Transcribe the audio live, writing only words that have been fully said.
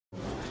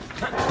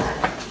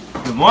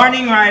Good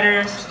morning,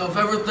 Riders! It's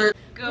November 3rd.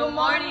 Good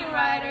morning,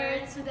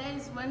 Riders! Today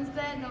is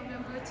Wednesday,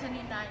 November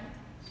 29th.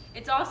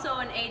 It's also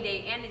an A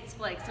day and it's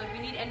flex, so if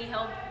you need any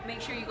help,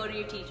 make sure you go to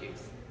your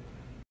teachers.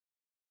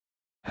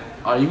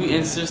 Are you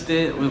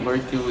interested in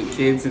working with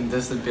kids with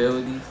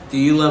disabilities? Do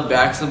you love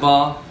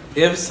basketball?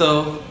 If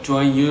so,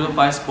 join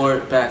Unify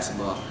Sport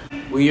Basketball.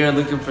 We are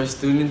looking for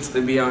students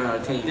to be on our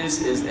team.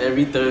 This is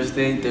every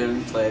Thursday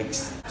during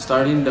Flex,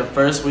 starting the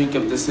first week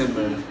of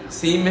December.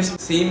 See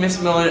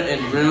Miss Miller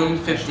in room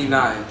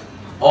 59,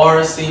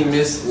 or see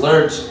Miss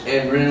Lurch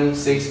in room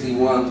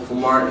 61 for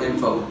more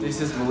info.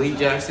 This is Malik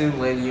Jackson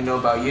letting you know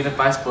about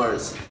Unify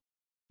Sports.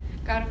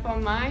 Got a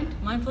fun mind?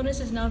 Mindfulness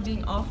is now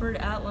being offered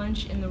at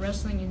lunch in the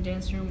wrestling and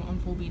dance room on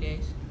full B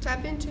days.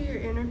 Tap into your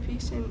inner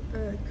peace and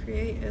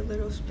create a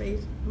little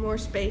more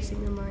space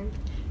in your mind.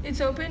 It's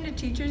open to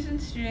teachers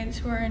and students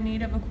who are in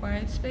need of a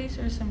quiet space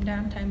or some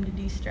downtime to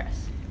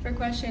de-stress. For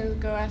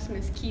questions, go ask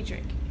Ms.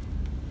 Kedrick.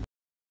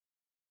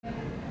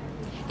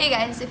 Hey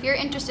guys, if you're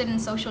interested in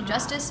social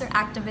justice or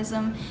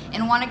activism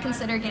and want to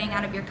consider getting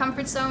out of your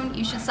comfort zone,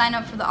 you should sign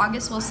up for the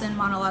August Wilson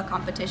Monologue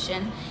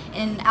Competition,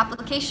 and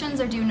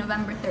applications are due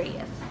November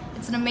 30th.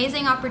 It's an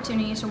amazing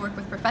opportunity to work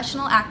with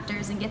professional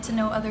actors and get to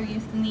know other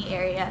youth in the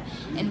area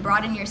and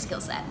broaden your skill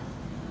set.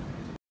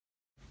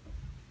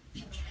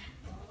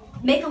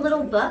 Make a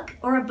little book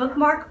or a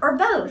bookmark or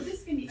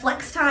both.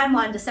 Flex time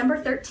on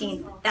December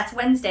 13th, that's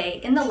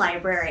Wednesday, in the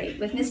library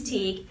with Ms.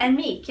 Teague and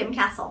me, Kim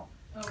Castle.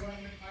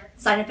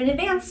 Sign up in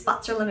advance,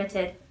 spots are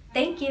limited.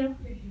 Thank you.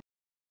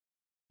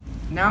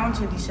 Now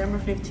until December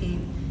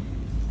 15th,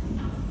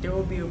 there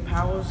will be a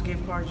Powell's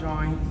gift card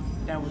drawing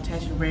that will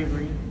test your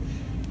bravery.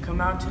 Come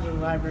out to the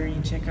library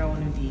and check out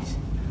one of these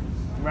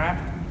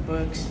wrapped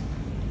books,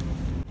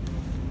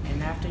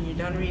 and after you're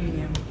done reading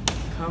them,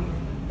 come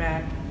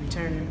back,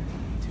 return them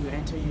to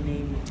enter your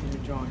name into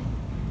the drawing.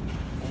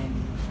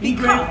 And be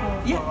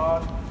grateful for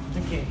all the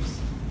gifts.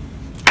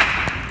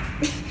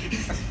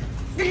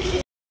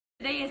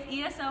 Today is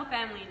ESL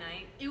Family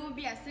Night. It will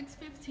be at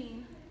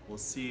 6:15. We'll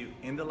see you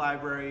in the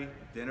library.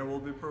 Dinner will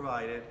be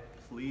provided.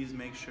 Please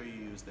make sure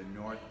you use the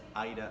North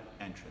Ida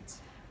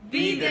entrance.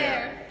 Be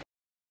there!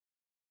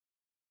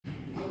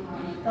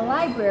 The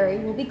library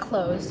will be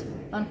closed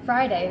on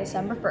Friday,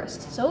 December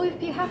 1st. So if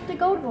you have to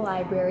go to the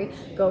library,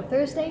 go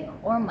Thursday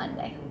or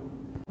Monday.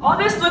 All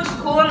this looks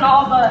cool and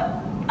all, but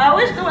I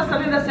wish there was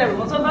something that said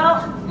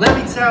Roosevelt. Let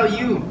me tell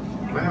you,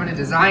 we're having a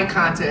design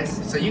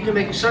contest, so you can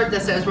make a shirt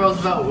that says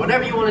Roosevelt,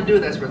 whatever you want to do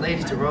that's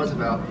related to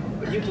Roosevelt,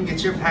 but you can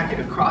get your packet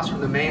across from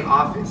the main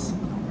office.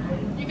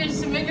 You can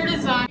submit your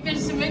design. to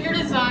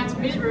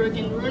Ms. Rook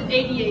in room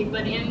 88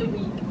 by the end of the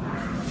week. I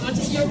want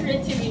to see your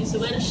creativity, so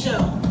let us show.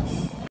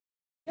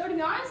 Yo, to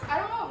be honest, I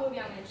don't know what movie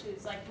I'm gonna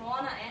choose. Like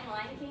Moana and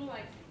Lion King,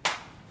 like.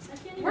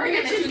 We're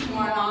gonna choose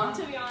Moana.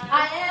 To be honest.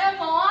 I am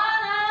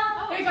Moana!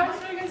 Hey guys,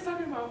 what are you guys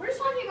talking about? We're just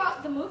talking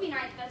about the movie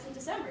night that's in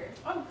December.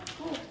 Oh,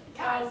 cool.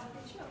 Yeah, it's a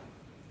good show.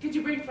 Could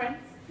you bring friends?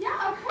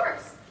 Yeah, of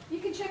course. You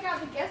can check out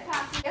the guest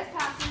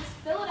passes,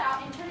 fill it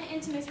out, and turn it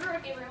into Ms.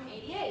 Rook in room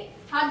 88.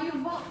 How do you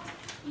vote?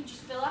 You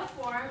just fill out a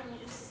form and you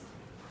just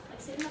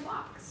like sit in the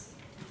box.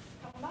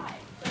 Come by.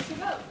 Place your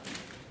vote.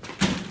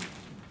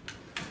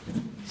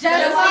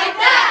 Just like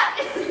that!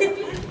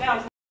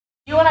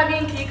 You want to be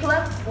in Key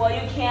Club? Well,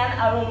 you can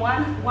at room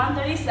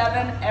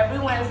 137 every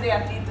Wednesday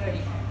at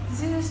 3:30.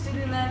 This is a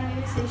student-led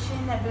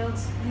organization that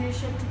builds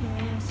leadership to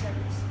community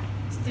service.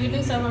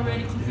 Students have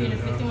already completed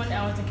 51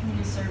 hours of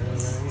community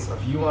service. So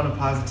if you want to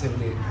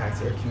positively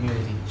impact your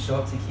community, show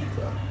up to Key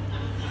Club.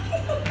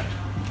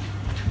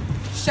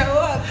 Show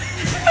up!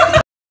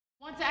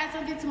 Want to add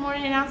something to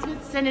morning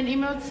announcements? Send an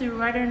email to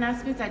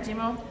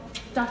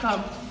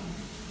writerannouncements@gmail.com.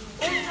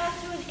 Or talk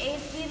to an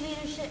ASB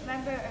leadership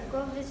member or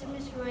go visit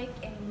Ms. Roy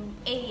in room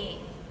 88.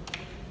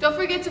 Don't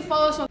forget to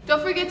follow us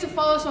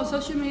on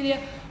social media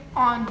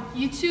on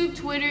YouTube,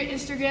 Twitter,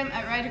 Instagram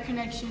at Writer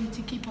Connection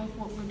to keep up with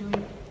what we're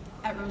doing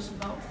at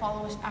Roosevelt.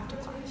 Follow us after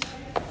class.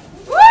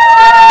 Woo!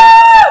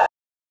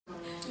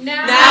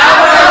 Now